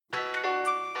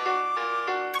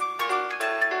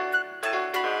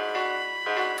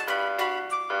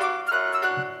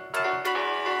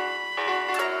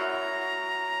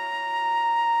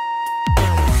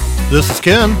This is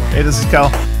Ken. Hey, this is Cal.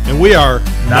 And we are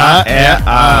Not at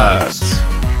Odds.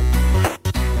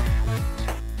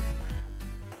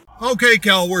 Okay,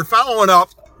 Cal, we're following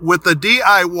up with the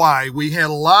DIY. We had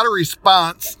a lot of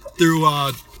response through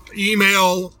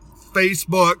email,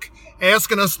 Facebook,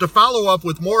 asking us to follow up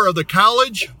with more of the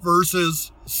college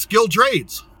versus skilled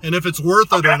trades and if it's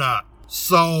worth it or not.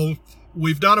 So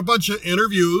we've done a bunch of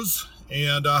interviews.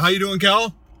 And how you doing, Cal?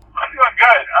 I'm doing good.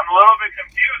 I'm a little bit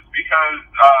confused because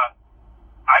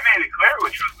I made it clear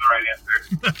which was the right answer.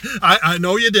 I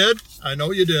know you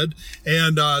did.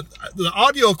 And the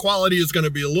audio quality is going to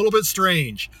be a little bit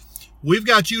strange. We've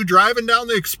got you driving down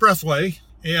the expressway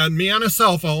and me on a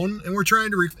cell phone, and we're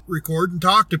trying to record and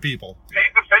talk to people.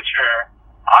 Take the picture.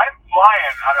 I'm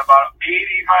flying at about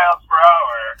 80 miles per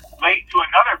hour, late to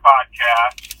another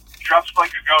podcast, dressed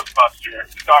like a Ghostbuster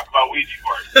to talk about Ouija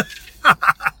boards.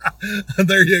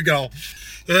 There you go.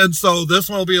 And so this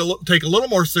one will take a little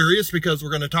more serious because we're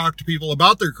going to talk to people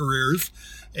about their careers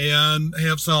and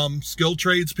have some skilled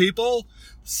trades people,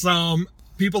 some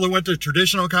people that went to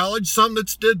traditional college, some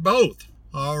that did both.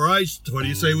 All right, what do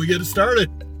you say we get it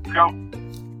started? Go.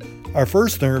 Our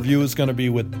first interview is going to be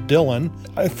with Dylan.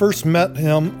 I first met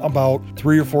him about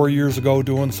 3 or 4 years ago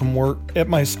doing some work at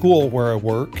my school where I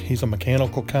work. He's a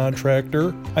mechanical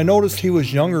contractor. I noticed he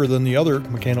was younger than the other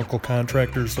mechanical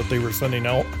contractors that they were sending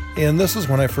out. And this is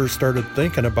when I first started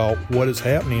thinking about what is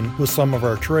happening with some of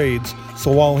our trades.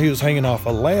 So while he was hanging off a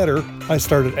ladder, I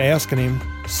started asking him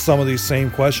some of these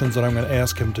same questions that I'm going to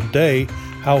ask him today,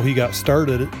 how he got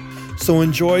started. So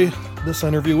enjoy this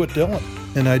interview with Dylan.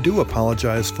 And I do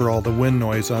apologize for all the wind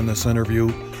noise on this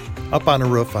interview. Up on a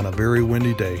roof on a very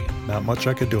windy day. Not much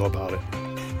I could do about it.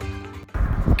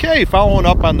 Okay, following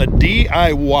up on the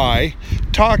DIY,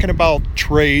 talking about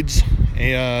trades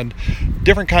and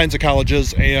different kinds of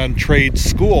colleges and trade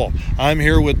school. I'm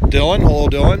here with Dylan. Hello,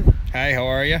 Dylan. Hi, how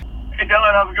are you? Hey,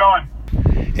 Dylan, how's it going?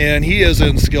 And he is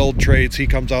in skilled trades. He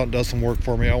comes out and does some work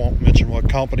for me. I won't mention what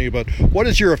company, but what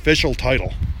is your official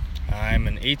title? I'm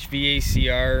an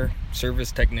HVACR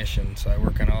service technician, so I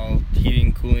work on all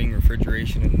heating, cooling,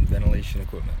 refrigeration, and ventilation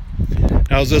equipment.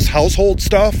 Now, is this household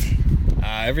stuff?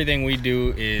 Everything we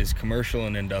do is commercial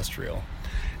and industrial.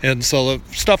 And so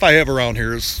the stuff I have around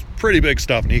here is pretty big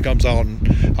stuff. And he comes out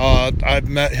and I've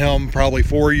met him probably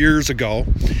 4 years ago.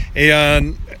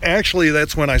 And actually,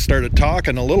 that's when I started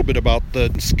talking a little bit about the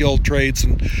skilled trades.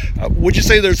 And would you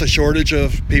say there's a shortage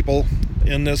of people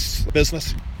in this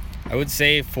business? I would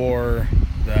say for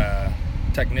the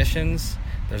technicians,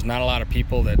 there's not a lot of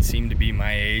people that seem to be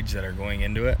my age that are going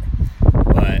into it.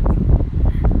 But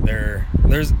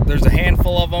there's a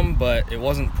handful of them, but it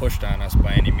wasn't pushed on us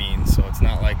by any means. So it's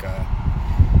not like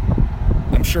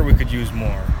I'm sure we could use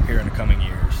more here in the coming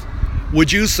years.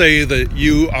 Would you say that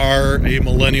you are a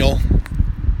millennial?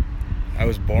 I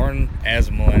was born as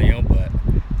a millennial, but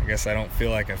I guess I don't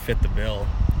feel like I fit the bill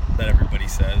that everybody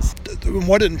says.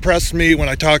 What impressed me when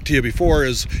I talked to you before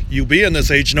is you being this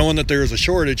age, knowing that there is a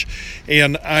shortage,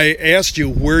 and I asked you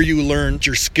where you learned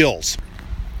your skills.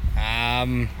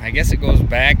 I guess it goes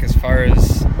back as far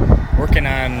as working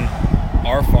on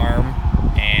our farm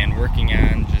and working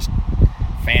on just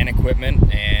fan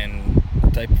equipment and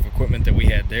the type of equipment that we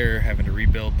had there, having to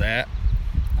rebuild that.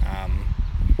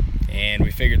 And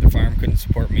we figured the farm couldn't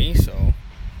support me, so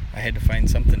I had to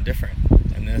find something different.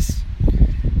 And this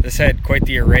had quite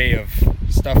the array of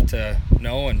stuff to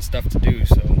know and stuff to do,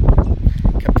 so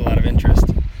kept a lot of interest.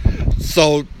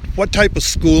 So what type of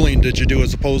schooling did you do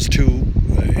as opposed to,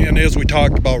 and as we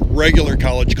talked about, regular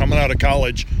college, coming out of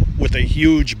college with a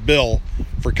huge bill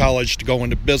for college to go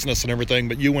into business and everything,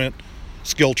 but you went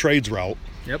skilled trades route.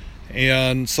 Yep.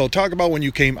 And so talk about when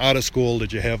you came out of school,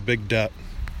 did you have big debt?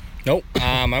 Nope.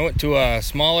 I went to a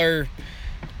smaller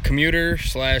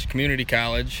commuter/community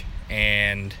college,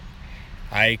 and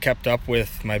I kept up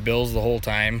with my bills the whole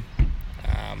time,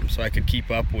 so I could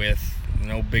keep up with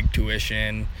no big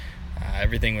tuition.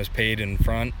 Everything was paid in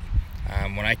front.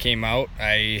 When I came out,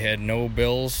 I had no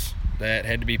bills that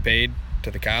had to be paid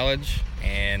to the college,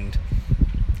 and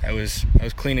I was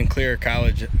clean and clear of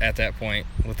college at that point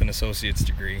with an associate's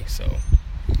degree. So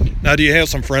now, do you have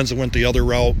some friends that went the other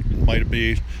route? Might it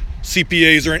be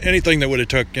CPAs or anything that would have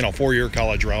took 4-year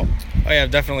college route? Oh yeah,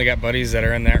 I've definitely got buddies that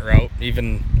are in that route,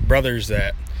 even brothers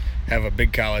that have a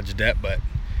big college debt but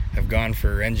have gone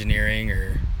for engineering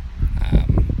or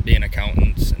being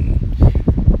accountants and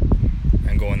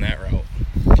going that route.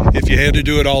 If you had to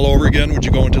do it all over again, would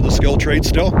you go into the skilled trade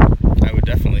still? I would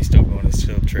definitely still go into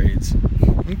skilled trades.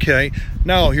 Okay,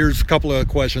 now here's a couple of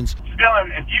questions.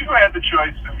 Dylan, if you had the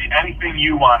choice to be anything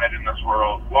you wanted in this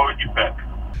world, what would you pick?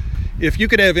 If you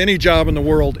could have any job in the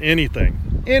world,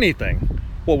 anything, anything,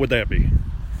 what would that be?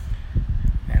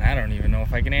 And I don't even know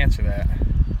if I can answer that.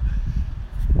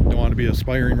 Don't want to be an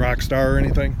aspiring rock star or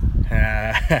anything?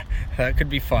 That could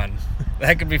be fun.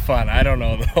 That could be fun. I don't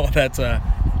know, though. That's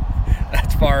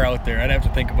far out there. I'd have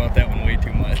to think about that one way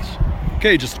too much.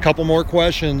 Okay, just a couple more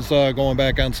questions going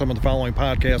back on some of the following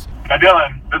podcasts. Now,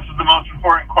 Dylan, this is the most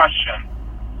important question.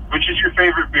 Which is your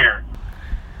favorite beer?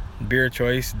 Beer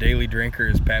choice, daily drinker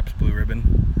is Pabst Blue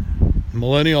Ribbon.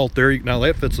 Millennial, now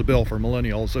that fits the bill for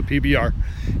millennials, a PBR.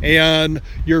 And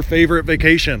your favorite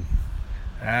vacation?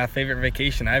 Favorite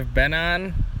vacation I've been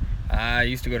on? I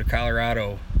used to go to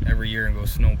Colorado every year and go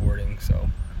snowboarding. So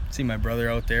see my brother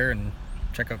out there and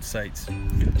check out the sights.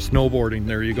 Snowboarding,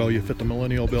 there you go. You fit the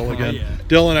millennial bill again. Yeah.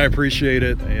 Dylan, I appreciate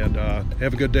it. And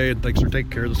have a good day, and thanks for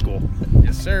taking care of the school.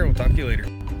 Yes, sir. We'll talk to you later.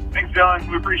 Thanks, Dylan.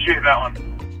 We appreciate that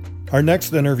one. Our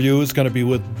next interview is going to be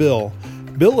with Bill.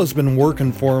 Bill has been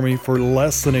working for me for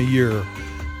less than a year.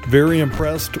 Very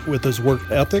impressed with his work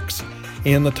ethics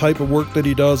and the type of work that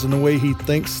he does and the way he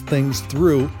thinks things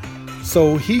through.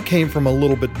 So he came from a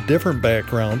little bit different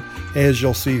background, as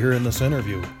you'll see here in this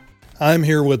interview. I'm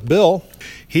here with Bill.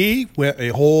 He went a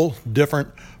whole different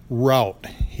route.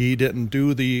 He didn't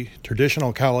do the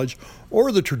traditional college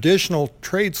or the traditional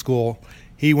trade school.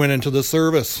 He went into the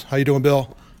service. How you doing,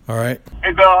 Bill? All right.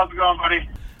 Hey, Bill. How's it going, buddy?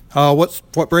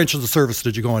 What branch of the service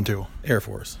did you go into? Air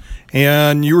Force.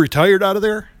 And you retired out of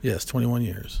there? Yes, 21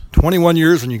 years. 21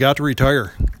 years and you got to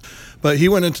retire. But he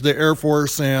went into the Air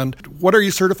Force, and what are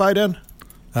you certified in?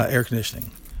 Air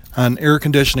conditioning. On air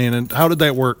conditioning, and how did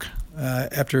that work?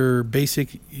 After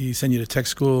basic, you send you to tech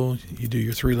school, you do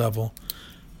your 3-level.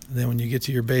 Then when you get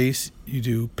to your base, you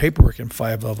do paperwork in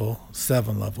 5-level,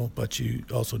 7-level, but you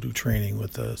also do training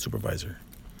with a supervisor.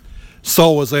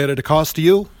 So was that at a cost to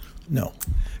you? No.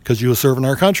 Because you were serving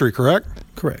our country, correct?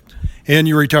 Correct. And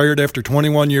you retired after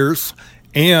 21 years,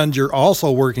 and you're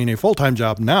also working a full-time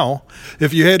job now.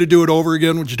 If you had to do it over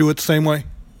again, would you do it the same way?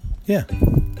 Yeah.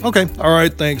 Okay. All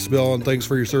right. Thanks, Bill, and thanks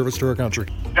for your service to our country.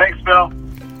 Thanks, Bill.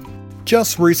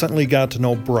 Just recently got to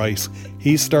know Bryce.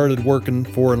 He started working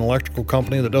for an electrical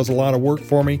company that does a lot of work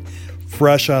for me,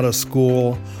 fresh out of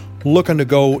school, looking to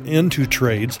go into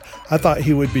trades. I thought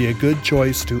he would be a good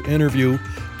choice to interview,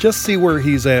 just see where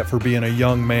he's at for being a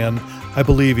young man. I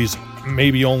believe he's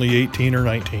maybe only 18 or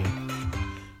 19.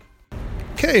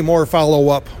 Okay, more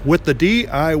follow-up with the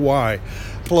DIY.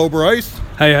 Hello, Bryce.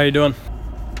 Hey, how you doing?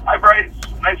 Hi, Bryce.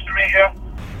 Nice to meet you.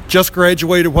 Just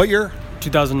graduated what year?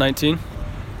 2019.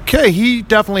 Okay, he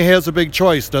definitely has a big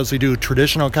choice. Does he do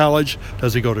traditional college?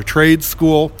 Does he go to trade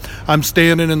school? I'm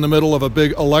standing in the middle of a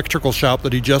big electrical shop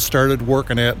that he just started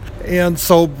working at. And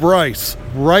so, Bryce,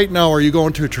 right now, are you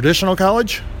going to a traditional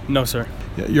college? No, sir.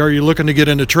 Are you looking to get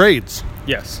into trades?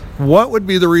 Yes. What would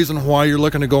be the reason why you're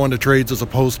looking to go into trades as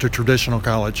opposed to traditional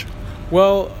college?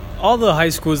 Well, all the high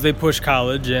schools, they push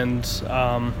college, and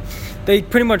they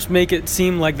pretty much make it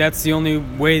seem like that's the only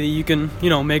way that you can,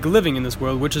 make a living in this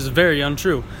world, which is very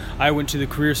untrue. I went to the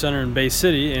Career Center in Bay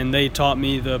City, and they taught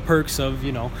me the perks of,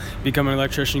 becoming an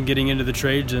electrician, getting into the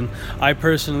trades, and I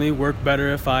personally work better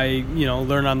if I,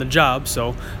 learn on the job,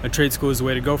 so a trade school is the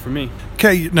way to go for me.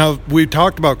 Okay, now we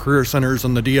talked about career centers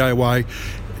and the DIY.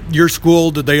 Your school,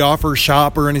 did they offer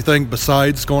shop or anything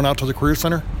besides going out to the Career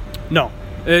Center? No,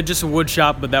 just a wood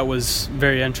shop, but that was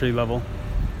very entry level.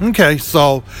 Okay,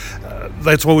 so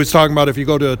that's what we was talking about. If you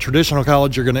go to a traditional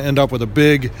college, you're going to end up with a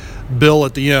big bill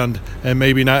at the end and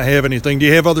maybe not have anything. Do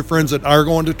you have other friends that are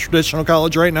going to traditional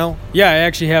college right now? Yeah, I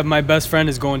actually have my best friend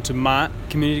is going to Mott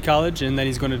Community College, and then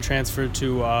he's going to transfer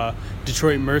to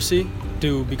Detroit Mercy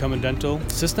to become a dental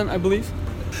assistant, I believe.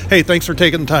 Hey, thanks for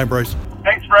taking the time, Bryce.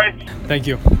 Thanks, Bryce. Thank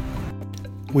you.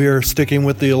 We are sticking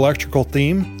with the electrical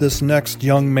theme. This next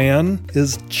young man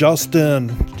is Justin.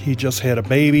 He just had a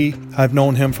baby. I've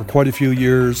known him for quite a few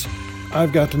years.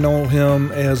 I've got to know him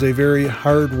as a very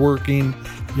hardworking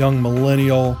young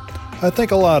millennial. I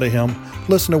think a lot of him.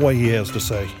 Listen to what he has to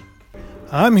say.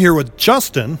 I'm here with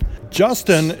Justin.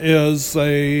 Justin is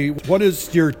what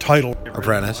is your title?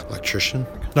 Apprentice, electrician.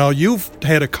 Now, you've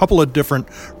had a couple of different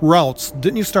routes.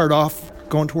 Didn't you start off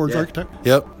going towards architect?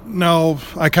 Yep. No,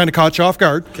 I kind of caught you off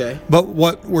guard. Okay. But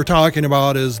what we're talking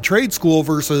about is trade school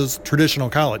versus traditional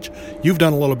college. You've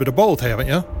done a little bit of both, haven't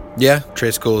you? Yeah,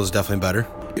 trade school is definitely better.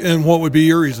 And what would be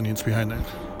your reasonings behind that?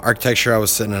 Architecture, I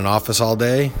was sitting in an office all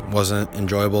day. Wasn't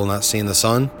enjoyable not seeing the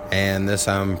sun. And this,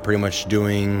 I'm pretty much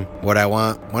doing what I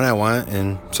want, when I want,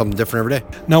 and something different every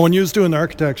day. Now, when you was doing the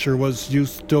architecture, was you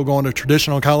still going to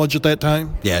traditional college at that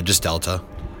time? Yeah, just Delta.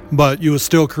 But you was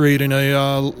still creating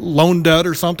a loan debt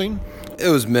or something? It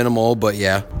was minimal, but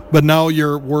yeah. But now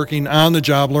you're working on the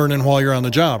job, learning while you're on the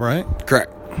job, right?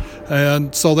 Correct.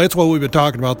 And so that's what we've been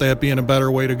talking about, that being a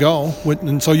better way to go.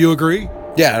 And so you agree?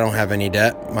 Yeah, I don't have any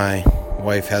debt. My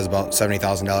wife has about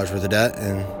 $70,000 worth of debt,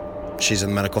 and she's in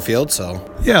the medical field, so.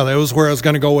 Yeah, that was where I was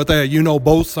going to go with that. You know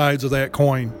both sides of that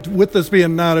coin. With this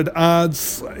being not at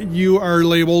odds, you are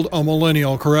labeled a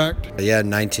millennial, correct? Yeah,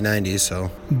 1990s,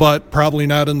 so. But probably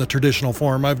not in the traditional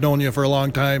form. I've known you for a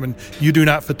long time, and you do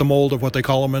not fit the mold of what they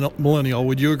call a millennial.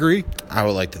 Would you agree? I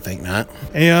would like to think not.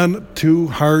 And 2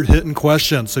 hard-hitting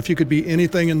questions. If you could be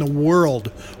anything in the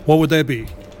world, what would that be?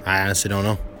 I honestly don't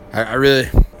know.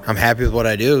 I'm happy with what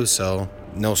I do, so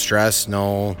no stress,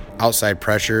 no outside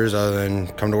pressures other than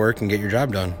come to work and get your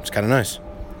job done. It's kind of nice.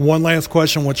 One last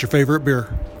question. What's your favorite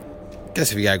beer? I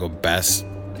guess if you got to go best,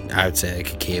 I would say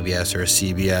like a KBS or a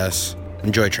CBS.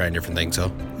 Enjoy trying different things,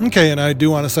 though. Okay, and I do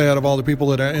want to say out of all the people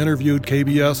that I interviewed,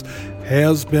 KBS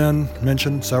has been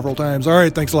mentioned several times. All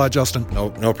right, thanks a lot, Justin.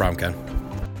 No problem, Ken.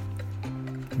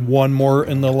 One more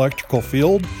in the electrical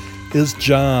field is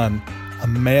John, a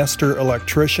master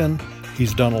electrician.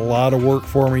 He's done a lot of work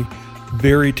for me.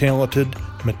 Very talented,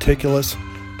 meticulous,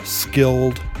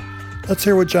 skilled. Let's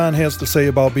hear what John has to say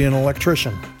about being an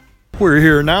electrician. We're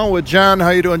here now with John. How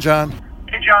you doing, John?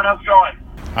 Hey, John, how's it going?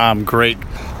 I'm great.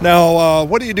 Now,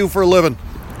 what do you do for a living?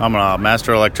 I'm a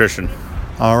master electrician.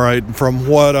 All right. From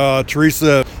what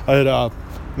Teresa at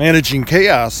Managing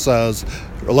Chaos says,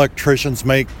 electricians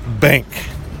make bank.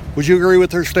 Would you agree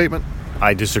with her statement?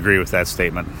 I disagree with that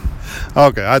statement.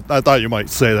 Okay, I thought you might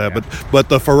say that, but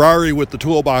the Ferrari with the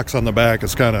toolbox on the back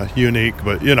is kind of unique,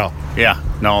 but you know. Yeah,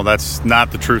 no, that's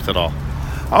not the truth at all.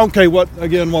 Okay, what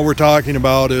we're talking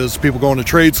about is people going to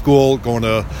trade school, going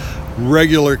to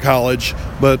regular college,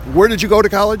 but where did you go to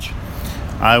college?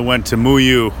 I went to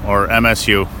MUU or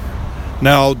MSU.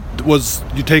 Now, was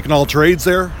you taking all trades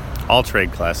there? All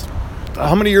trade class.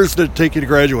 How many years did it take you to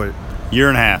graduate? Year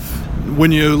and a half.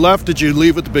 When you left, did you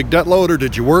leave with the big debt load, or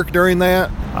did you work during that?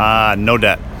 No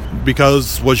debt.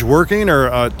 Because was you working, or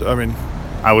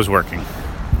I was working.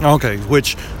 Okay,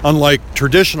 which unlike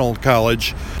traditional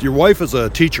college, your wife is a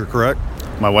teacher, correct?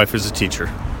 My wife is a teacher.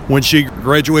 When she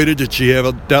graduated, did she have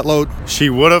a debt load? She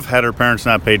would have had her parents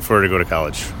not paid for her to go to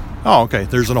college. Oh, okay.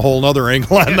 There's a whole other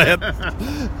angle on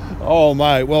that. Oh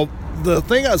my. Well, the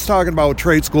thing I was talking about with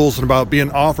trade schools and about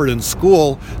being offered in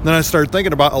school, then I started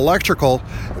thinking about electrical.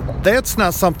 That's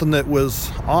not something that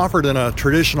was offered in a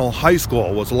traditional high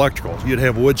school, was electrical. You'd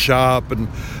have wood shop and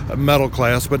a metal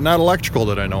class, but not electrical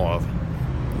that I know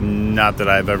of. Not that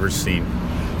I've ever seen.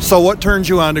 So what turned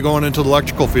you on to going into the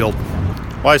electrical field?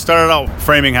 Well, I started out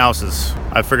framing houses.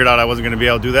 I figured out I wasn't going to be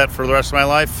able to do that for the rest of my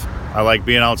life. I like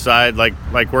being outside, like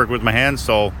work with my hands,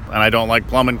 and I don't like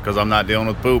plumbing because I'm not dealing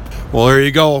with poop. Well, there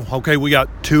you go. Okay, we got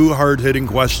 2 hard-hitting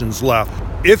questions left.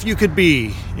 If you could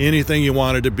be anything you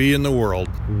wanted to be in the world,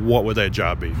 what would that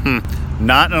job be?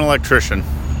 Not an electrician.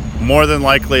 More than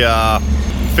likely a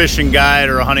fishing guide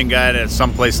or a hunting guide at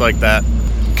some place like that.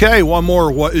 Okay, one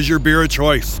more. What is your beer of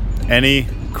choice? Any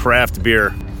craft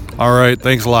beer. All right,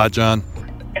 thanks a lot, John.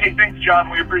 Hey, thanks, John.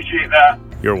 We appreciate that.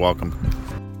 You're welcome.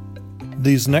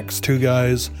 These next 2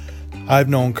 guys, I've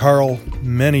known Carl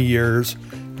many years,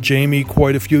 Jamie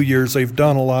quite a few years. They've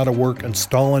done a lot of work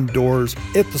installing doors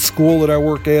at the school that I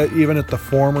work at, even at the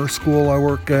former school I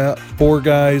work at. 4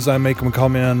 guys, I make them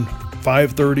come in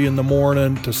 5:30 in the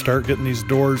morning to start getting these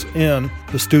doors in.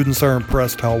 The students are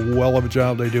impressed how well of a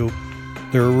job they do.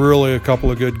 They're really a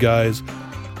couple of good guys.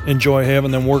 Enjoy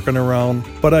having them working around,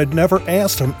 but I'd never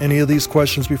asked them any of these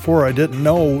questions before. I didn't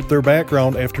know their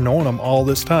background after knowing them all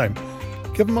this time.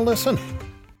 Give them a listen.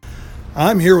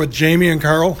 I'm here with Jamie and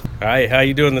Carl. Hi, how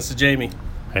you doing? This is Jamie.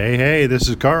 Hey, this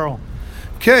is Carl.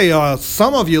 Okay,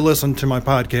 some of you listen to my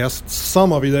podcast.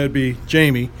 Some of you, that'd be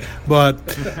Jamie. But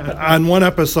on one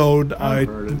episode,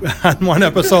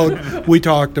 we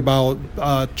talked about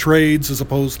trades as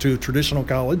opposed to traditional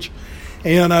college.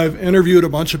 And I've interviewed a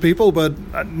bunch of people, but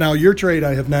now your trade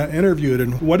I have not interviewed.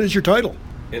 And what is your title?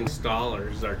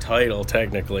 Installer is our title,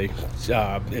 technically.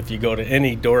 If you go to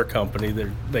any door company,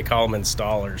 they call them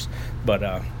installers.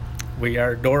 But we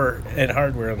are door and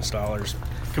hardware installers,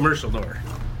 commercial door.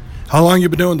 How long you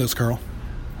been doing this, Carl?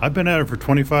 I've been at it for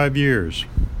 25 years.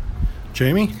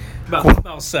 Jamie?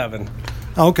 About 7.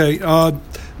 Okay.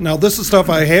 Now, this is stuff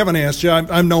I haven't asked you.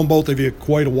 I've known both of you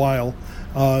quite a while,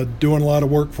 doing a lot of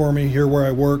work for me here where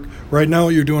I work. Right now,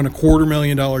 you're doing a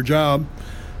 $250,000 job.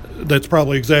 That's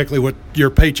probably exactly what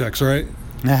your paychecks, right?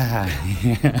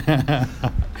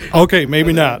 Okay,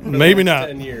 maybe not. Maybe not.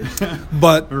 10 years.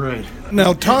 But Right.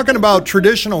 Now, talking about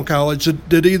traditional college,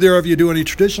 did either of you do any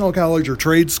traditional college or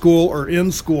trade school or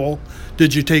in school?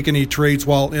 Did you take any trades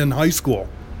while in high school?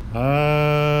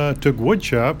 Took wood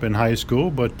shop in high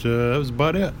school, but that was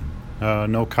about it.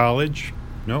 No college.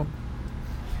 No.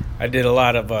 I did a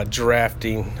lot of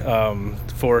drafting,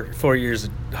 4 years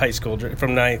of high school,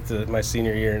 from ninth to my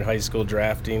senior year in high school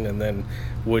drafting, and then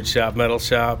wood shop, metal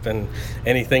shop, and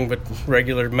anything but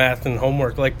regular math and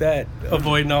homework like that,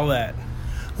 avoiding all that.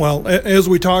 Well, as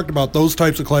we talked about, those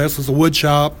types of classes, the wood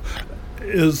shop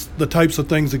is the types of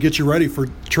things that get you ready for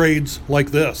trades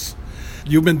like this.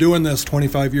 You've been doing this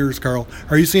 25 years, Carl.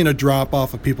 Are you seeing a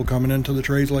drop-off of people coming into the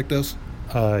trades like this?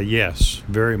 Yes,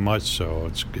 very much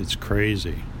so. It's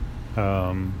crazy.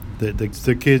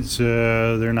 The kids,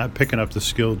 they're not picking up the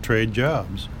skilled trade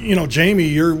jobs. You know, Jamie,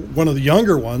 you're one of the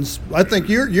younger ones. I think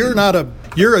you're a Gen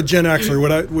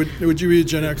Xer. Would you be a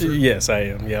Gen Xer? Yes, I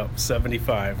am. Yep,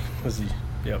 75 was the.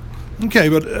 Yep. Okay,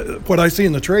 but what I see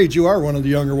in the trades, you are one of the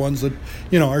younger ones that,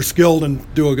 are skilled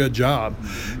and do a good job.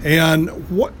 And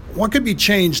what could be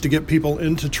changed to get people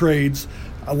into trades?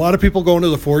 A lot of people going to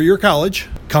the 4-year college,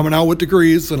 coming out with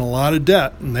degrees and a lot of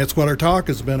debt. And that's what our talk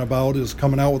has been about, is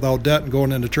coming out without debt and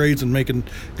going into trades and making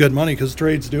good money, because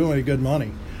trades do make good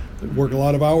money. Work a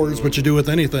lot of hours, but you do with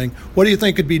anything. What do you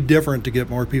think could be different to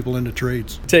get more people into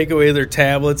trades? Take away their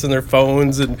tablets and their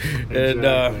phones and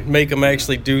make them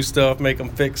actually do stuff, make them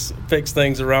fix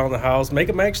things around the house, make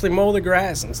them actually mow the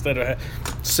grass instead of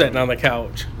sitting on the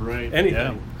couch. Right.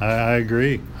 Anything. Yeah, I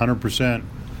agree, 100%.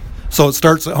 So it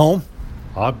starts at home?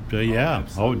 Yeah.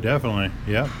 Oh, definitely.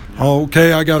 Yeah.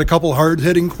 Okay, I got a couple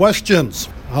hard-hitting questions.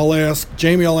 I'll ask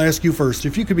you first.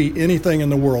 If you could be anything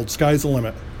in the world, sky's the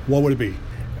limit, what would it be?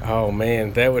 Oh,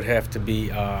 man, that would have to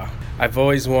be, I've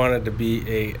always wanted to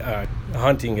be a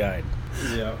hunting guide.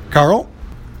 Yeah. Carl?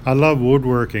 I love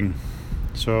woodworking,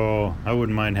 so I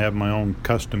wouldn't mind having my own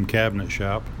custom cabinet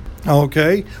shop.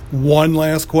 Okay, one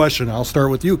last question. I'll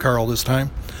start with you, Carl, this time.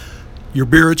 Your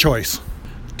beer of choice?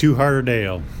 Two Hearted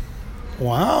Ale.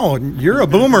 Wow, you're a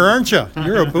boomer, aren't you?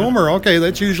 You're a boomer. Okay,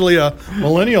 that's usually a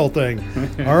millennial thing.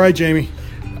 All right, Jamie.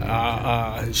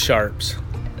 Sharps.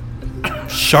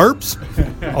 Sharps?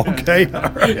 Okay,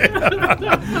 all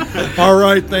right. All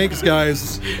right, thanks,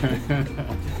 guys.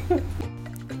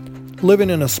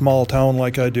 Living in a small town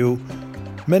like I do,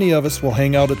 many of us will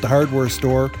hang out at the hardware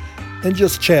store and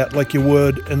just chat like you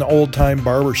would in the old-time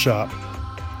barber shop.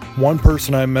 One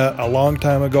person I met a long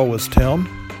time ago was Tim.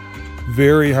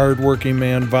 Very hardworking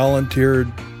man,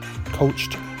 volunteered,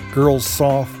 coached girls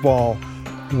softball,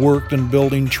 worked in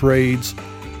building trades,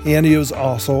 and he was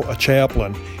also a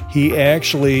chaplain. He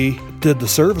actually did the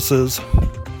services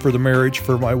for the marriage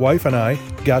for my wife and I.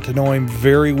 Got to know him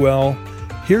very well.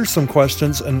 Here's some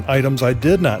questions and items I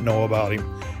did not know about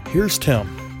him. Here's Tim.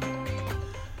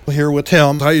 Here with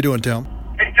Tim. How you doing, Tim?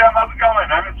 Hey, Tim, how's it going?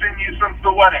 I haven't seen you since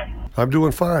the wedding. I'm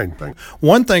doing fine. Thanks.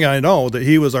 One thing I know, that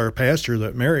he was our pastor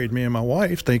that married me and my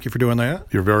wife. Thank you for doing that.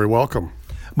 You're very welcome.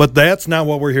 But that's not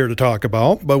what we're here to talk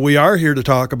about. But we are here to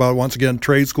talk about, once again,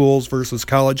 trade schools versus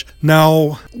college.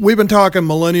 Now, we've been talking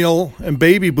millennial and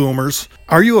baby boomers.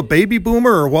 Are you a baby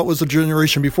boomer, or what was the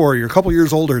generation before? You're a couple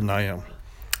years older than I am.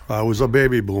 I was a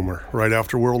baby boomer. Right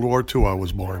after World War II, I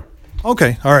was born.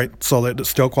 Okay, all right. So that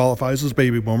still qualifies as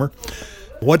baby boomer.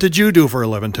 What did you do for a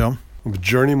living, Tim? I'm a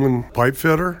journeyman pipe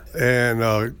fitter and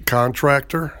a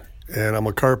contractor, and I'm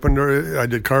a carpenter. I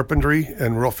did carpentry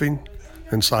and roofing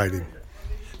and siding.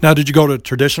 Now, did you go to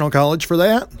traditional college for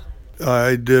that?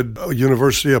 I did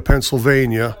University of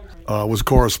Pennsylvania, was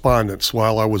correspondence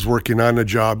while I was working on a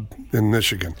job in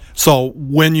Michigan. So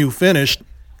when you finished,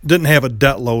 didn't have a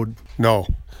debt load? No.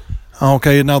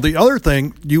 Okay, now the other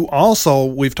thing,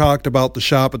 we've talked about the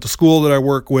shop at the school that I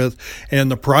work with, and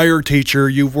the prior teacher,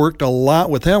 you've worked a lot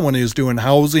with him when he was doing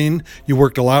housing. You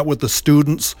worked a lot with the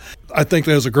students. I think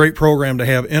that was a great program to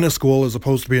have in a school as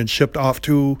opposed to being shipped off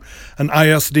to an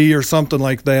ISD or something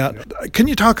like that. Can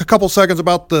you talk a couple seconds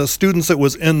about the students that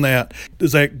was in that?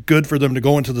 Is that good for them to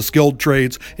go into the skilled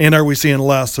trades, and are we seeing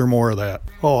less or more of that?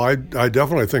 Oh, I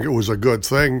definitely think it was a good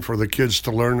thing for the kids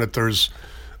to learn that there's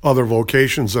other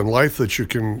vocations in life that you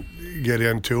can get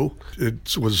into.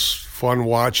 It was fun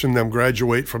watching them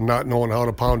graduate from not knowing how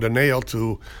to pound a nail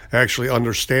to actually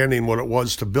understanding what it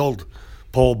was to build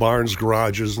pole barns,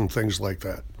 garages, and things like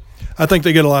that. I think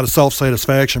they get a lot of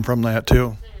self-satisfaction from that,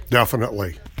 too.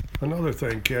 Definitely. Another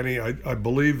thing, Kenny, I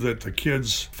believe that the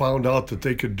kids found out that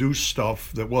they could do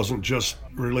stuff that wasn't just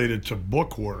related to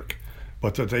book work,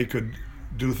 but that they could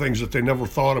do things that they never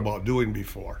thought about doing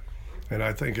before. And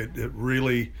I think it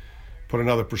really put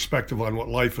another perspective on what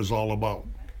life is all about.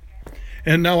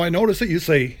 And now I notice that you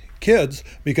say kids,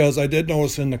 because I did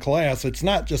notice in the class, it's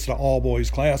not just an all-boys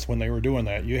class when they were doing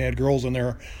that. You had girls in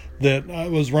there that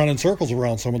was running circles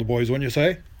around some of the boys, wouldn't you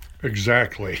say?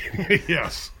 Exactly.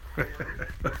 Yes.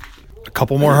 A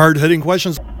couple more hard-hitting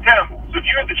questions. Tim, so if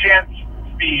you had the chance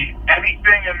to be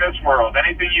anything in this world,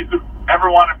 anything you could ever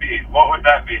want to be, what would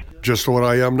that be? Just what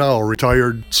I am now, a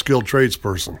retired skilled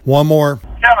tradesperson. One more.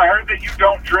 Tim, I heard that you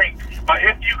don't drink, but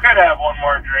if you could have one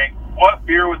more drink, what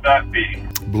beer would that be?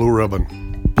 Blue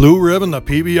Ribbon. Blue Ribbon, the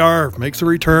PBR, makes a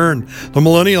return. The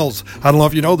Millennials, I don't know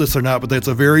if you know this or not, but that's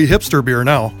a very hipster beer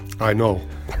now. I know.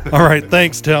 All right,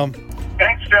 thanks, Tim.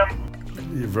 Thanks,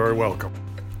 Tim. You're very welcome.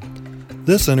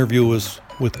 This interview was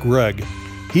with Greg.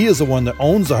 He is the one that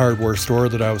owns the hardware store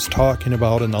that I was talking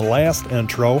about in the last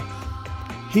intro.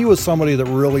 He was somebody that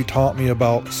really taught me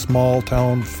about small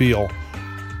town feel.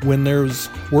 When there's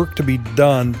work to be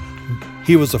done,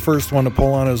 he was the first one to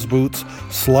pull on his boots,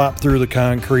 slop through the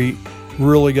concrete,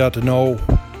 really got to know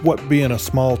what being a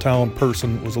small town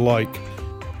person was like.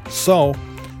 So,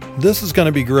 this is going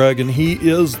to be Greg, and he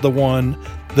is the one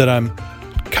that I'm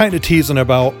kind of teasing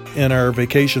about in our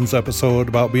vacations episode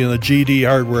about being a GD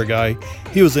hardware guy.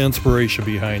 He was the inspiration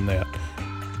behind that.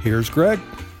 Here's Greg.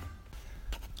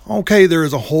 Okay, there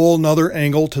is a whole nother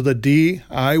angle to the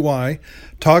DIY,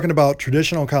 talking about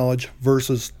traditional college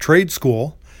versus trade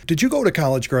school. Did you go to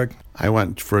college, Greg? I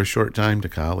went for a short time to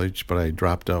college, but I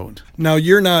dropped out. Now,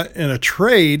 you're not in a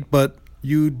trade, but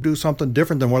you do something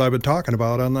different than what I've been talking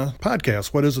about on the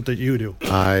podcast. What is it that you do?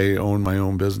 I own my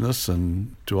own business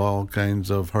and do all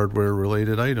kinds of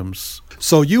hardware-related items.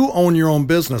 So you own your own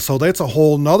business, so that's a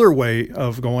whole nother way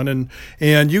of going.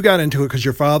 And you got into it because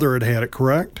your father had it,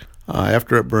 correct?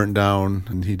 After it burnt down,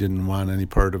 and he didn't want any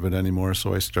part of it anymore,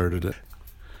 so I started it.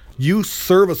 You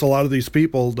service a lot of these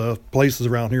people, the places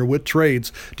around here, with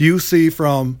trades. Do you see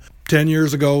from 10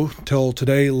 years ago till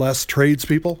today less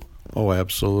tradespeople? Oh,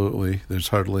 absolutely. There's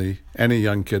hardly any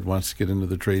young kid wants to get into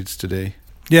the trades today.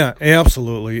 Yeah,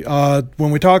 absolutely.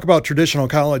 When we talk about traditional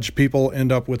college, people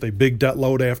end up with a big debt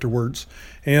load afterwards.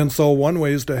 And so one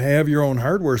way is to have your own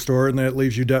hardware store, and that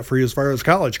leaves you debt-free as far as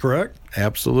college, correct?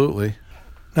 Absolutely.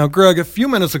 Now, Greg, a few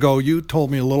minutes ago, you told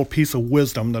me a little piece of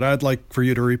wisdom that I'd like for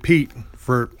you to repeat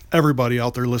for everybody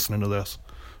out there listening to this.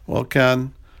 Well,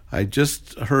 Ken, I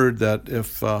just heard that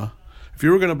if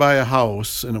you were going to buy a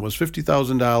house and it was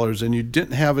 $50,000 and you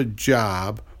didn't have a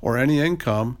job or any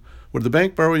income, would the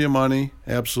bank borrow you money?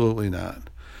 Absolutely not.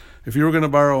 If you were going to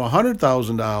borrow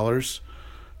 $100,000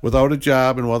 without a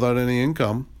job and without any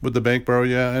income, would the bank borrow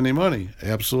you any money?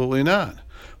 Absolutely not.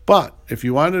 But if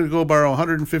you wanted to go borrow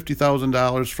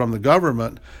 $150,000 from the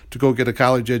government to go get a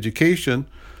college education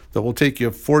that will take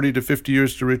you 40 to 50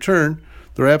 years to return,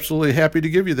 they're absolutely happy to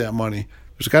give you that money.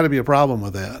 There's got to be a problem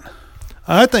with that.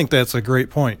 I think that's a great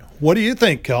point. What do you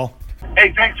think, Kel?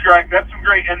 Hey, thanks, Greg. That's some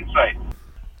great insight.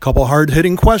 Couple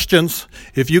hard-hitting questions.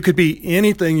 If you could be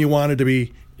anything you wanted to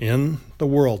be in the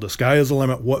world, the sky is the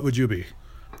limit, what would you be?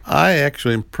 I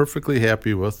actually am perfectly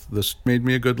happy with this. Made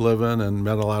me a good living and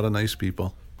met a lot of nice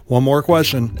people. One more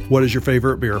question. What is your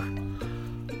favorite beer?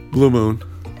 Blue Moon.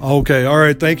 Okay, all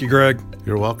right. Thank you, Greg.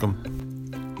 You're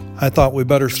welcome. I thought we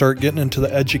better start getting into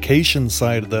the education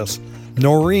side of this.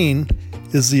 Noreen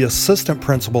is the assistant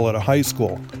principal at a high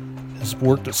school, has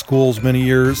worked at schools many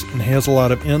years, and has a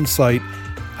lot of insight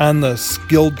on the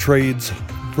skilled trades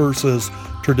versus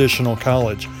traditional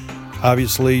college.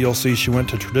 Obviously, you'll see she went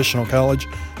to traditional college,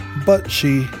 but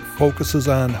she focuses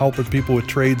on helping people with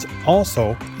trades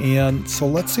also. And so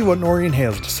let's see what Noreen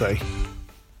has to say.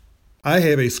 I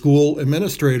have a school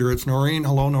administrator. It's Noreen.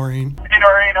 Hello, Noreen. Hey,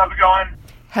 Noreen. How's it going?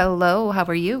 Hello. How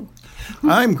are you?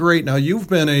 I'm great. Now, you've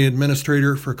been an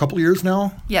administrator for a couple of years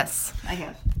now? Yes, I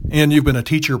have. And you've been a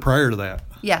teacher prior to that?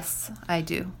 Yes, I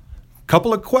do.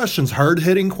 Couple of questions,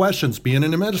 hard-hitting questions. Being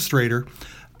an administrator,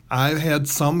 I've had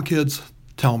some kids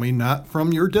tell me, not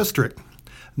from your district,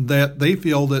 that they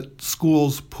feel that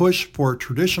schools push for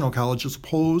traditional college as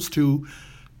opposed to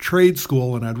trade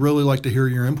school, and I'd really like to hear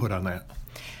your input on that.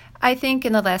 I think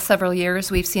in the last several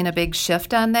years we've seen a big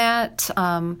shift on that.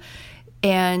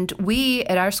 And we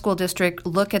at our school district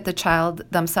look at the child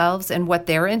themselves and what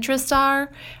their interests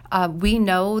are. We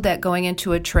know that going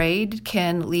into a trade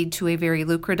can lead to a very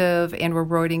lucrative and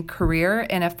rewarding career.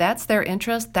 And if that's their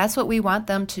interest, that's what we want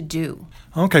them to do.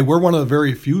 Okay, we're one of the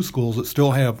very few schools that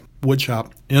still have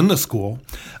woodshop in the school.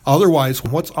 Otherwise,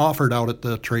 what's offered out at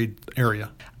the trade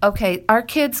area? Okay, our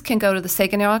kids can go to the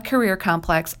Saginaw Career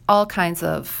Complex, all kinds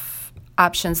of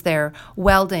options there,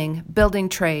 welding, building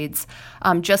trades,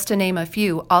 just to name a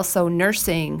few. Also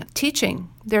nursing, teaching.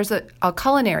 There's a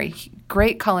culinary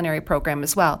great culinary program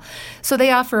as well. So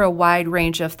they offer a wide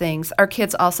range of things. Our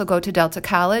kids also go to Delta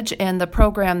College, and the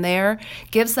program there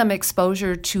gives them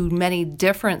exposure to many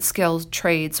different skilled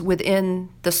trades within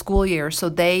the school year. So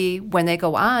when they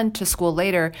go on to school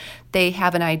later, they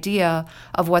have an idea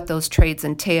of what those trades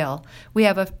entail. We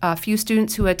have a few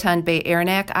students who attend Bay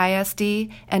Aranac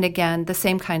ISD, and again, the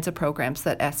same kinds of programs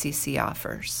that SEC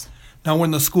offers. Now,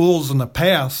 when the schools in the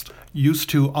past used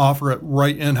to offer it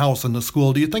right in-house in the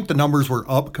school, do you think the numbers were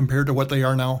up compared to what they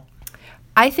are now?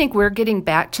 I think we're getting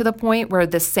back to the point where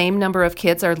the same number of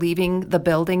kids are leaving the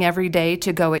building every day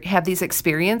to go have these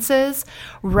experiences.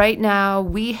 Right now,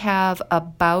 we have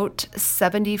about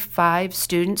 75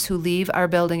 students who leave our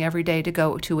building every day to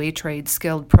go to a trade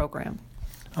skilled program.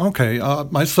 Okay.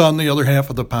 My son, the other half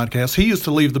of the podcast, he used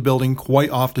to leave the building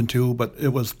quite often too, but it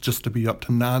was just to be up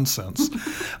to nonsense.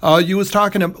 You was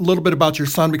talking a little bit about your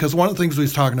son, because one of the things we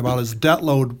was talking about is debt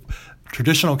load,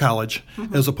 traditional college,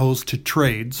 as opposed to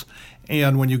trades.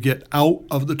 And when you get out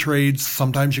of the trades,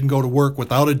 sometimes you can go to work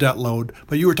without a debt load.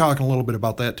 But you were talking a little bit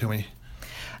about that to me.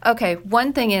 Okay,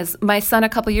 one thing is my son a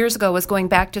couple years ago was going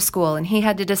back to school, and he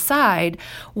had to decide,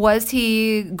 was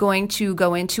he going to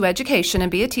go into education and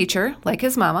be a teacher like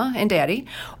his mama and daddy,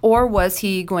 or was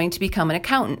he going to become an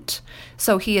accountant?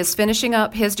 So he is finishing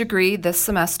up his degree this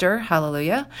semester,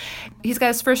 hallelujah. He's got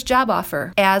his first job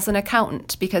offer as an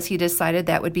accountant because he decided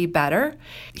that would be better.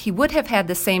 He would have had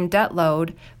the same debt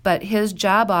load, but his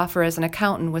job offer as an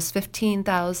accountant was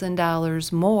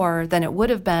 $15,000 more than it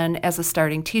would have been as a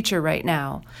starting teacher right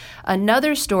now.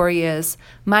 Another story is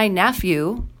my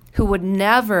nephew, who would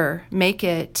never make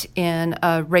it in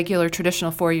a regular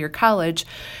traditional four-year college,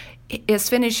 is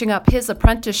finishing up his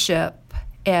apprenticeship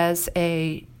as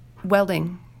a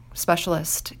welding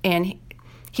specialist, and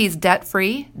he's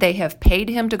debt-free. They have paid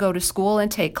him to go to school and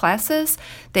take classes.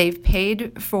 They've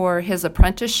paid for his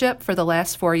apprenticeship for the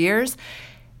last 4 years,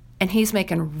 and he's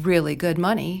making really good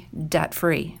money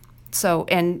debt-free. So,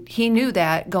 and he knew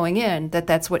that going in, that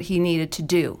that's what he needed to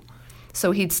do.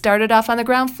 So he'd started off on the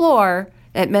ground floor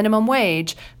at minimum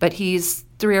wage, but he's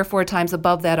 3 or 4 times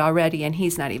above that already, and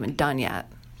he's not even done yet.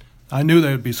 I knew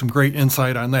there would be some great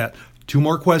insight on that. 2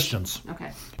 more questions.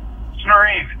 Okay.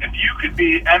 Noreen, if you could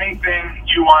be anything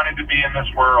you wanted to be in this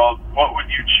world, what would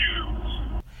you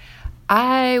choose?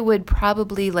 I would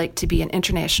probably like to be an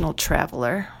international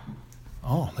traveler.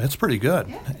 Oh, that's pretty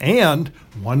good. And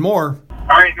one more.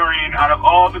 All right, Noreen, out of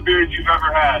all the beers you've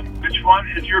ever had, which one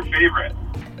is your favorite?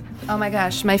 Oh my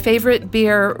gosh, my favorite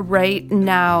beer right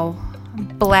now,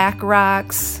 Black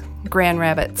Rocks Grand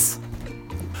Rapids.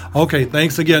 Okay,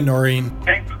 thanks again, Noreen.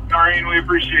 Thanks, Noreen. We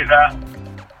appreciate that.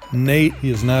 Nate,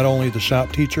 he is not only the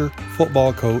shop teacher,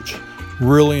 football coach.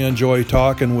 Really enjoy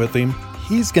talking with him.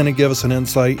 He's going to give us an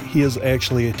insight. He is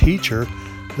actually a teacher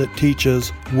that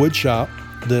teaches wood shop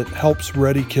that helps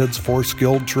ready kids for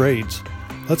skilled trades.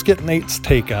 Let's get Nate's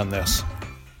take on this.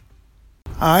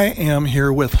 I am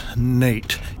here with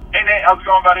Nate. Hey, Nate. How's it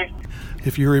going, buddy?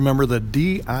 If you remember the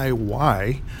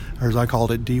DIY, or as I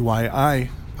called it, DYI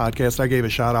podcast, I gave a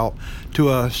shout out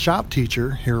to a shop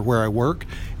teacher here where I work,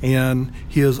 and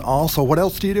he is also, what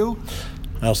else do you do?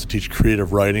 I also teach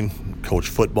creative writing, coach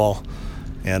football,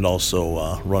 and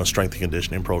also run a strength and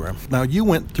conditioning program. Now, you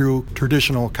went through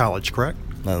traditional college, correct?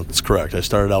 That's correct. I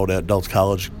started out at Delta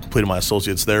College, completed my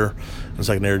associates there in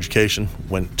secondary education,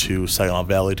 went to Saginaw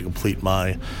Valley to complete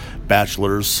my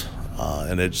bachelor's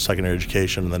in secondary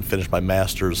education, and then finished my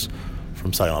master's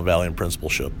from Saginaw Valley in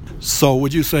principalship. So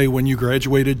would you say when you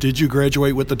graduated, did you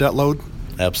graduate with the debt load?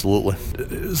 Absolutely.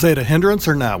 Is that a hindrance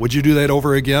or not? Would you do that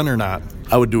over again or not?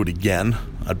 I would do it again.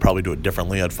 I'd probably do it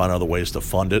differently. I'd find other ways to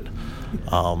fund it,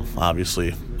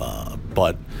 obviously.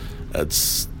 But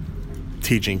it's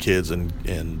teaching kids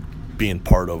and being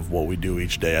part of what we do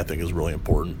each day, I think, is really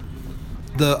important.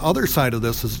 The other side of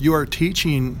this is you are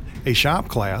teaching a shop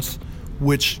class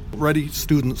which ready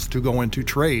students to go into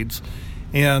trades,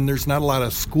 and there's not a lot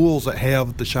of schools that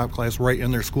have the shop class right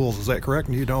in their schools. Is that correct?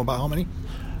 And you know about how many?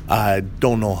 I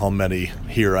don't know how many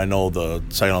here. I know the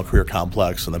Saginaw Career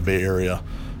Complex in the Bay Area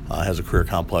has a career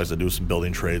complex that do some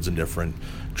building trades and different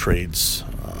trades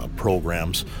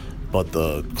programs. But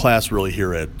the class really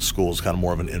here at school is kind of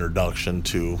more of an introduction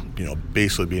to,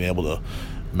 basically being able to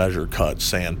measure, cut,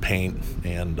 sand, paint,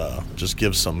 and just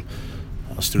give some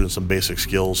students some basic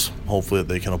skills, hopefully that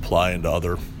they can apply into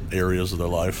other areas of their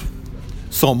life.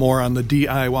 So more on the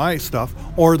DIY stuff,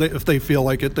 or if they feel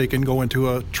like it, they can go into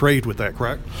a trade with that,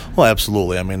 correct? Well,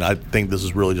 absolutely. I mean, I think this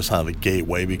is really just kind of a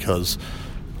gateway because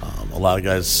a lot of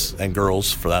guys and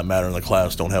girls, for that matter, in the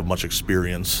class don't have much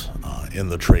experience in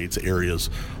the trades areas.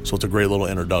 So it's a great little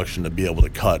introduction to be able to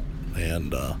cut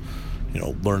and,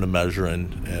 learn to measure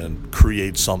and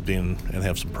create something and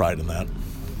have some pride in that.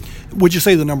 Would you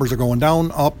say the numbers are going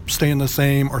down, up, staying the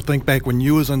same, or think back when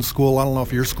you was in school? I don't know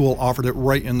if your school offered it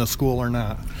right in the school or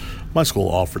not. My school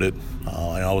offered it.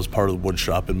 I was part of the wood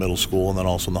shop in middle school and then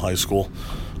also in the high school.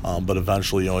 But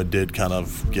eventually, it did kind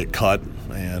of get cut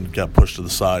and got pushed to the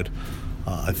side.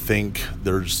 I think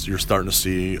you're starting to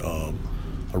see a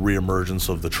reemergence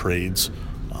of the trades,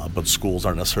 but schools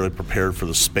aren't necessarily prepared for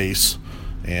the space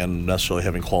and necessarily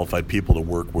having qualified people to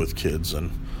work with kids, and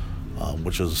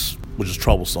which is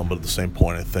troublesome. But at the same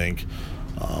point, I think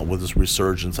with this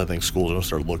resurgence, I think schools are going to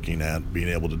start looking at being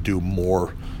able to do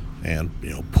more and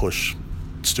push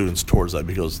students towards that,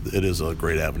 because it is a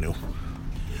great avenue.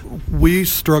 We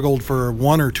struggled for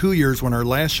 1 or 2 years when our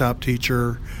last shop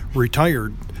teacher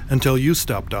retired until you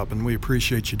stepped up, and we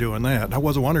appreciate you doing that. How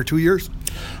was it, 1 or 2 years?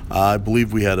 I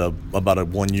believe we had about a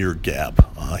 1 year gap.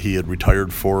 He had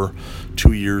retired for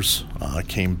 2 years,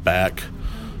 came back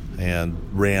and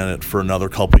ran it for another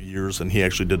couple of years, and he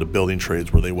actually did a building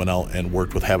trades where they went out and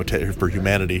worked with Habitat for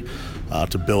Humanity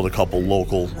to build a couple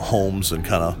local homes and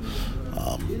kind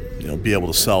of be able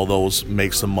to sell those,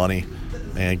 make some money,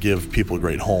 and give people a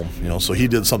great home. So he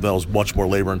did something that was much more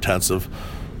labor intensive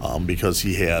because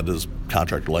he had his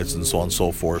contractor license and so on and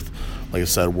so forth. Like I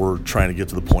said, we're trying to get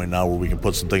to the point now where we can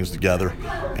put some things together,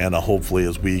 and hopefully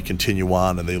as we continue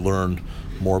on and they learn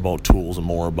more about tools and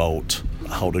more about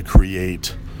how to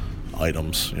create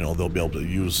items, they'll be able to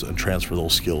use and transfer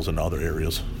those skills in other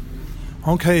areas.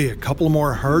 Okay, a couple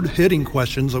more hard-hitting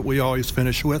questions that we always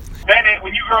finish with. Hey, Nate,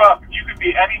 when you grow up, you could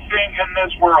be anything in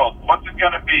this world. What's it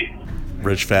going to be?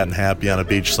 Rich, fat, and happy on a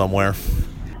beach somewhere.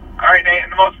 All right, Nate,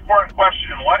 and the most important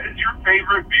question, what is your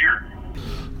favorite beer?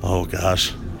 Oh,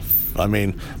 gosh. I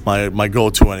mean, my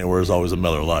go-to anywhere is always a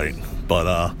Miller Lite. But,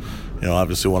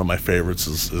 obviously one of my favorites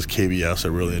is KBS. I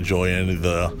really enjoy any of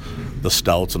the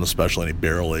stouts, and especially any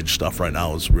barrel-aged stuff right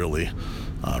now is really,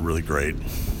 really great.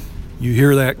 You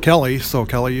hear that, Kelly. So,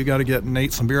 Kelly, you got to get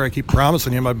Nate some beer. I keep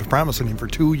promising him. I've been promising him for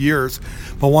 2 years.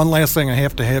 But one last thing I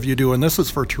have to have you do, and this is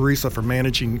for Teresa from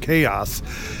Managing Chaos.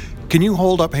 Can you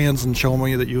hold up hands and show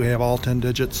me that you have all 10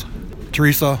 digits?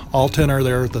 Teresa, all 10 are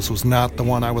there. This was not the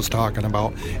one I was talking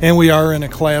about. And we are in a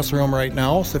classroom right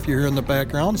now, so if you're here in the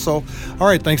background. So, all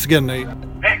right, thanks again, Nate.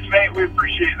 Thanks, Nate. We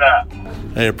appreciate that.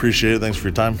 Hey, appreciate it. Thanks for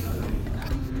your time.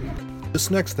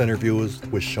 This next interview is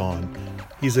with Sean.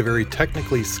 He's a very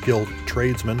technically skilled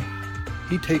tradesman.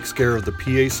 He takes care of the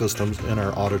PA systems in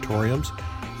our auditoriums.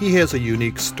 He has a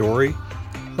unique story.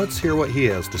 Let's hear what he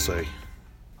has to say.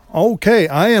 Okay,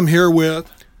 I am here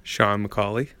with Sean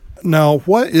McCauley. Now,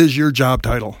 what is your job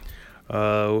title?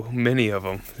 Many of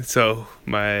them. So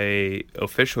my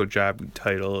official job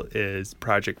title is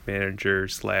project manager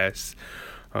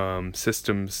 /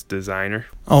 systems designer.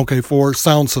 Okay, for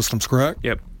sound systems, correct?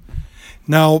 Yep.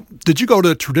 Now, did you go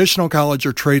to traditional college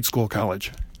or trade school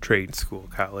college? Trade school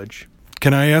college.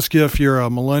 Can I ask you if you're a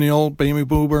millennial, baby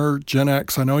boomer, Gen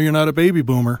X? I know you're not a baby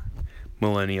boomer.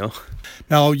 Millennial.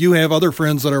 Now, you have other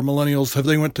friends that are millennials. Have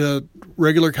they went to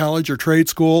regular college or trade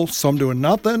school? Some doing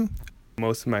nothing?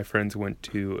 Most of my friends went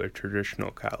to a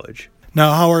traditional college.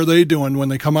 Now, how are they doing when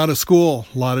they come out of school?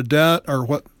 A lot of debt, or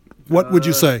what would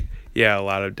you say? Yeah, a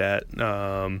lot of debt.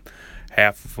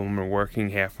 Half of them are working,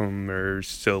 half of them are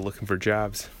still looking for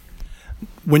jobs.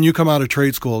 When you come out of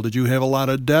trade school, did you have a lot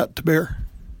of debt to bear?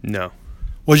 No.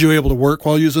 Was you able to work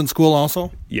while you was in school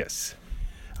also? Yes.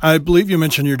 I believe you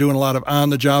mentioned you're doing a lot of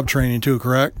on-the-job training too,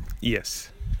 correct?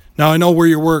 Yes. Now, I know where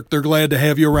you work. They're glad to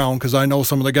have you around because I know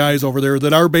some of the guys over there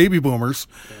that are baby boomers.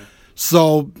 Yeah.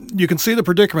 So you can see the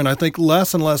predicament. I think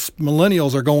less and less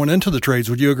millennials are going into the trades.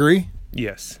 Would you agree?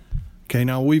 Yes. Okay,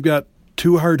 now we've got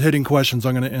 2 hard-hitting questions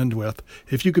I'm going to end with.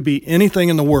 If you could be anything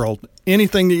in the world,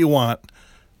 anything that you want,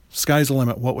 sky's the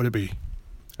limit, what would it be?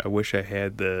 I wish I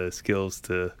had the skills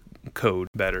to code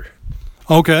better.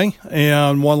 Okay,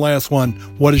 and one last one.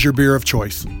 What is your beer of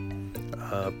choice?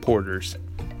 Porters.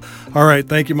 All right,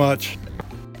 thank you much.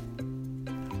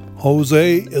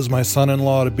 Jose is my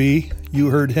son-in-law to be. You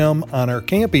heard him on our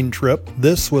camping trip.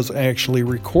 This was actually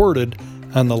recorded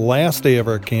on the last day of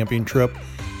our camping trip.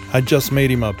 I just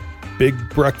made him a big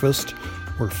breakfast.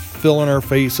 We're filling our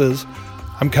faces.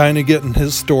 I'm kind of getting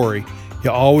his story.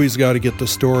 You always got to get the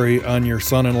story on your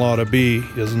son-in-law to be.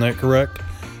 Isn't that correct?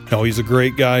 No, he's a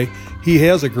great guy. He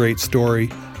has a great story,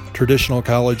 traditional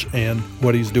college, and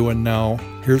what he's doing now.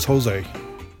 Here's Jose.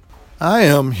 I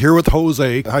am here with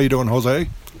Jose. How you doing, Jose?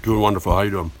 Doing wonderful. How you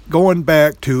doing? Going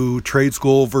back to trade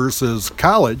school versus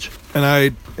college, and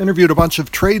I interviewed a bunch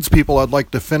of tradespeople. I'd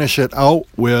like to finish it out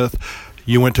with,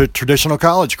 you went to traditional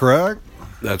college, correct?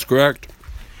 That's correct.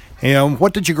 And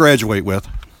what did you graduate with?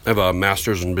 I have a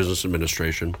master's in business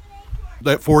administration.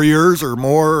 That 4 years or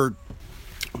more?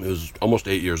 It was almost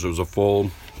 8 years. It was a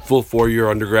full 4-year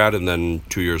undergrad and then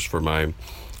 2 years for my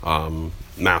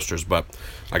master's. But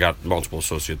I got multiple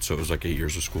associates, so it was like 8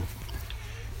 years of school.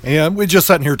 And we just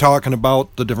sitting here talking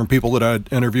about the different people that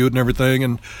I'd interviewed and everything.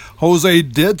 And Jose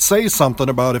did say something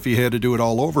about if he had to do it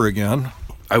all over again.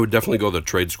 I would definitely go the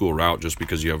trade school route just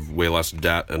because you have way less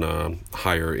debt and a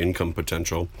higher income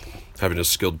potential having a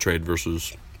skilled trade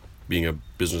versus being a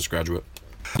business graduate.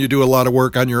 You do a lot of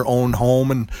work on your own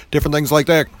home and different things like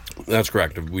that. That's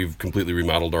correct. We've completely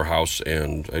remodeled our house,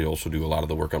 and I also do a lot of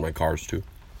the work on my cars too.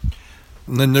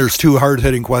 And then there's two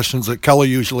hard-hitting questions that Kelly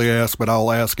usually asks, but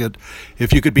I'll ask it.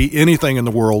 If you could be anything in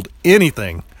the world,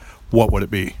 anything, what would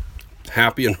it be?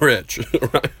 Happy and rich.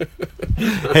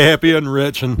 Happy and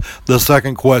rich. And the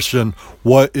second question,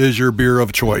 what is your beer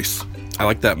of choice? I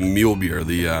like that mule beer.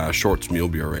 The Shorts mule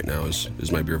beer right now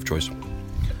is my beer of choice.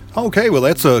 Okay, well,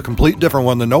 that's a complete different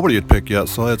one than nobody had picked yet,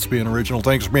 so that's being original.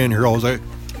 Thanks for being here, Jose.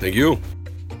 Thank you.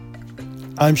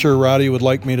 I'm sure Roddy would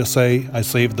like me to say I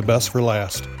saved the best for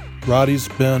last. Roddy's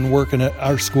been working at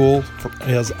our school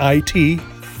as IT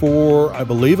for, I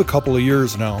believe, a couple of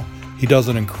years now. He does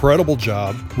an incredible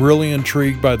job. Really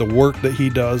intrigued by the work that he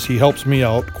does. He helps me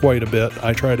out quite a bit.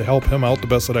 I try to help him out the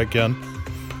best that I can.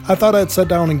 I thought I'd sit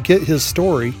down and get his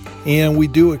story, and we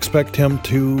do expect him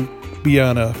to be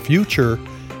on a future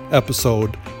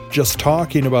episode just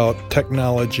talking about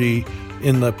technology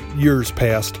in the years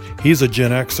past. He's a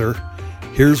Gen Xer.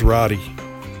 Here's Roddy.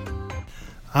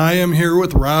 I am here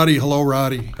with Roddy. Hello,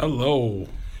 Roddy. Hello.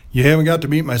 You haven't got to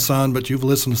meet my son, but you've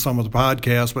listened to some of the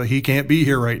podcasts, but he can't be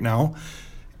here right now.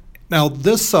 Now,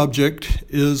 this subject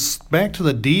is back to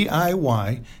the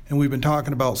DIY, and we've been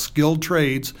talking about skilled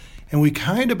trades, and we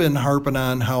kind of been harping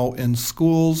on how in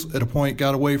schools at a point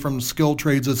got away from skilled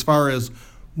trades as far as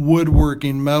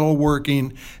woodworking,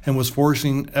 metalworking, and was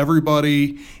forcing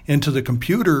everybody into the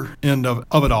computer end of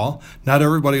it all. Not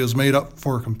everybody was made up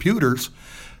for computers.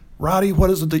 Roddy, what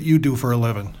is it that you do for a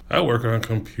living? I work on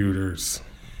computers.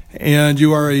 And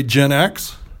you are a Gen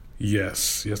X?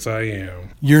 Yes, I am.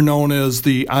 You're known as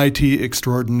the IT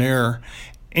extraordinaire,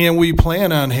 and we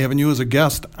plan on having you as a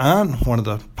guest on one of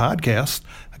the podcasts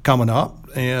coming up,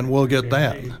 and we'll get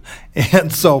that.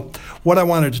 And so what I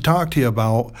wanted to talk to you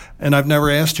about, and I've never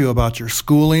asked you about your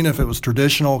schooling, if it was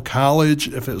traditional college,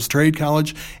 if it was trade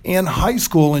college, and high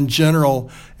school in general,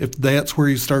 if that's where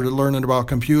you started learning about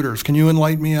computers. Can you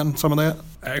enlighten me on some of that?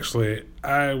 Actually,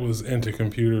 I was into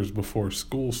computers before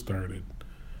school started.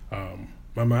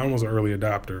 My mom was an early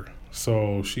adopter,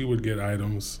 so she would get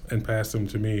items and pass them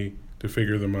to me to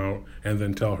figure them out and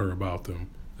then tell her about them.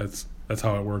 That's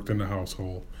how it worked in the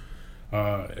household.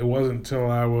 It wasn't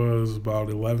until I was about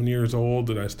 11 years old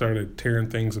that I started tearing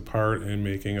things apart and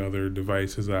making other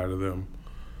devices out of them.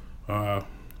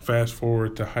 Fast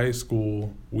forward to high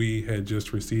school, we had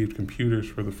just received computers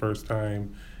for the first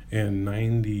time in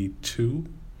 92,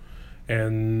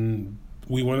 and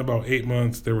we went about 8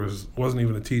 months. There wasn't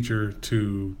even a teacher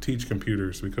to teach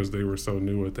computers because they were so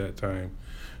new at that time.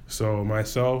 So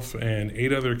myself and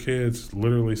 8 other kids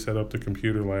literally set up the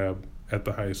computer lab at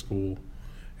the high school,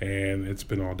 and it's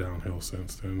been all downhill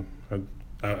since then.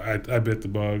 I bit the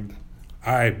bug.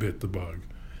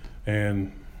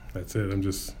 And that's it. I'm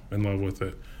just in love with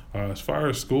it. As far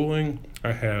as schooling,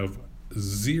 I have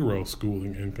zero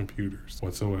schooling in computers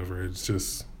whatsoever. It's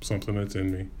just something that's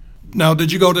in me. Now,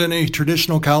 did you go to any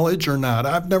traditional college or not?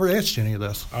 I've never asked you any of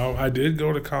this. I did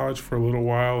go to college for a little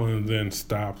while and then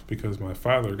stopped because my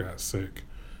father got sick,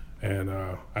 and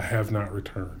I have not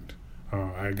returned.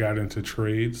 I got into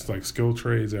trades, like skilled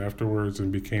trades afterwards,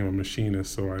 and became a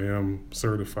machinist, so I am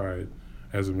certified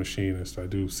as a machinist. I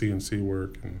do CNC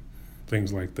work and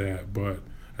things like that, but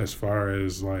as far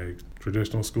as like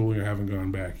traditional schooling, I haven't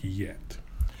gone back yet.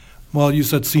 Well, you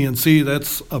said CNC,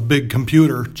 that's a big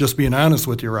computer, just being honest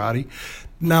with you, Roddy.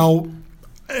 Now,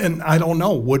 and I don't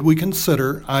know, would we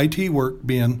consider IT work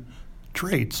being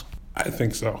trades? I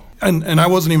think so. And I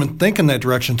wasn't even thinking that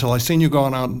direction until I seen you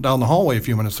going out down the hallway a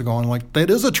few minutes ago, and like, that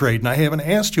is a trade, and I haven't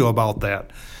asked you about that.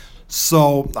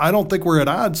 So I don't think we're at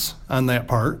odds on that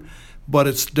part, but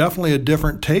it's definitely a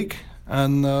different take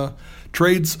on the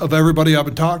trades of everybody I've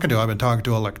been talking to. I've been talking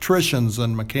to electricians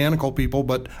and mechanical people,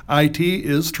 but IT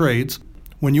is trades.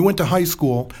 When you went to high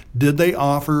school, did they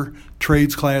offer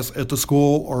trades class at the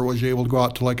school, or was you able to go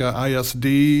out to like a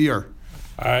ISD or?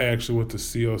 I actually went to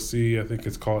COC, I think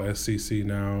it's called SCC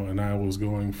now, and I was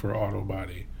going for auto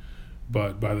body.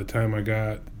 But by the time I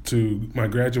got to my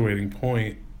graduating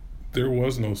point, there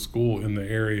was no school in the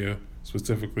area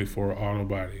specifically for auto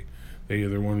body. They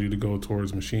either wanted you to go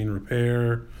towards machine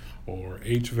repair or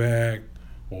HVAC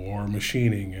or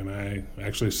machining, and I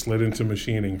actually slid into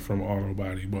machining from auto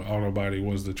body, but auto body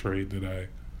was the trade that I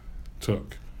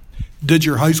took. Did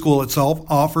your high school itself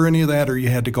offer any of that, or you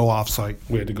had to go off-site?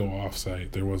 We had to go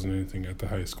off-site. There wasn't anything at the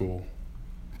high school.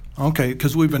 Okay,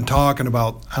 because we've been talking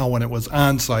about how when it was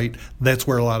on-site, that's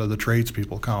where a lot of the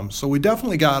tradespeople come. So we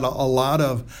definitely got a lot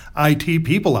of IT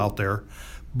people out there,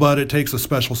 but it takes a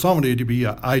special somebody to be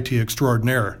an IT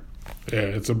extraordinaire. Yeah,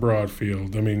 it's a broad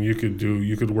field. I mean, you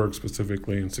could work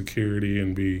specifically in security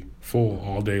and be full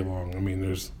all day long. I mean,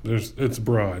 it's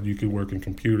broad. You could work in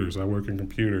computers. I work in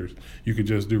computers. You could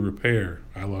just do repair.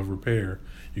 I love repair.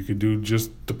 You could do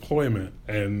just deployment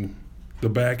and the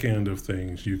back end of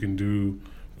things. You can do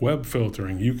web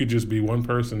filtering. You could just be one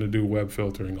person to do web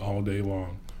filtering all day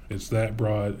long. It's that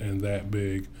broad and that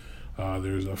big.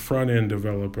 There's a front-end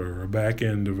developer, a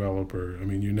back-end developer. I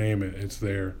mean, you name it, it's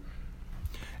there.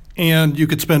 And you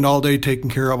could spend all day taking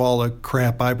care of all the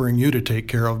crap I bring you to take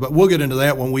care of. But we'll get into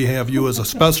that when we have you as a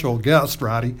special guest,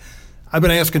 Roddy. I've been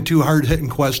asking 2 hard-hitting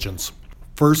questions.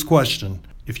 First question,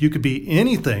 if you could be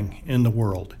anything in the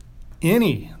world,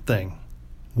 anything,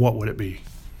 what would it be?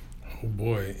 Oh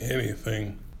boy,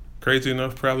 anything. Crazy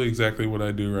enough, probably exactly what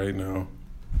I do right now.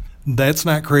 That's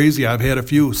not crazy. I've had a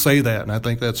few say that, and I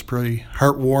think that's pretty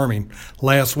heartwarming.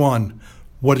 Last one,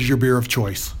 what is your beer of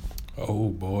choice? Oh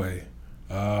boy.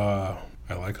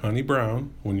 I like Honey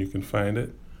Brown when you can find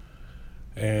it,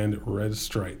 and Red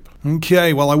Stripe.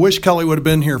 Okay, well, I wish Kelly would have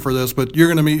been here for this, but you're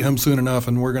going to meet him soon enough,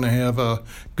 and we're going to have a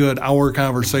good hour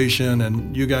conversation,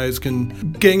 and you guys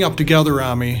can gang up together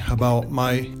on me about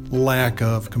my lack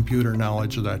of computer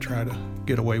knowledge that I try to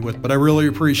get away with. But I really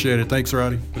appreciate it. Thanks,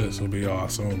 Roddy. This will be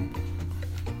awesome.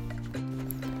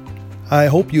 I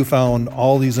hope you found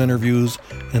all these interviews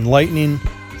enlightening,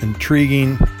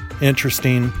 intriguing,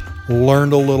 interesting,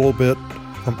 learned a little bit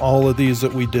from all of these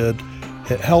that we did.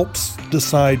 It helps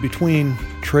decide between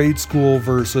trade school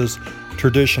versus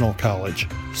traditional college.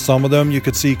 Some of them you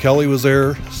could see Kelly was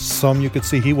there, some you could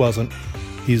see he wasn't.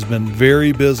 He's been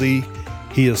very busy.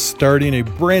 He is starting a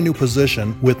brand new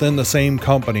position within the same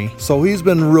company, so he's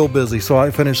been real busy. So I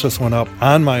finished this one up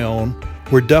on my own.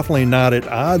 We're definitely not at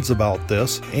odds about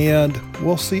this, and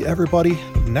we'll see everybody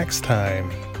next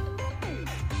time.